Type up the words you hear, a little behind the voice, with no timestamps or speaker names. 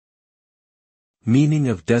Meaning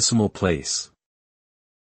of decimal place.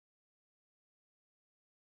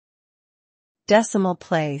 Decimal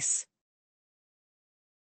place.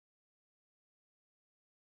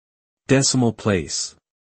 Decimal place.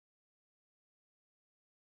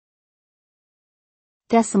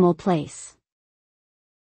 Decimal place.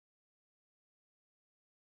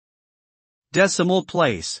 Decimal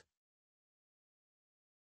place.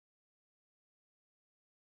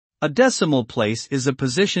 A decimal place is a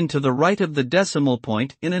position to the right of the decimal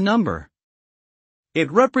point in a number.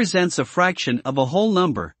 It represents a fraction of a whole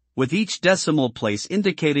number, with each decimal place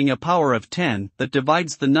indicating a power of 10 that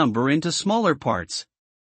divides the number into smaller parts.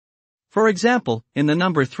 For example, in the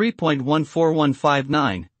number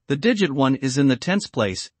 3.14159, the digit 1 is in the tens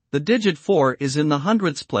place, the digit 4 is in the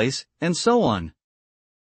hundredths place, and so on.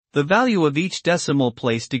 The value of each decimal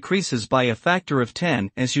place decreases by a factor of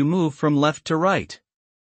 10 as you move from left to right.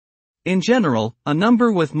 In general, a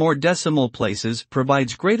number with more decimal places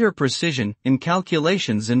provides greater precision in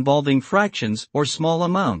calculations involving fractions or small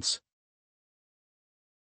amounts.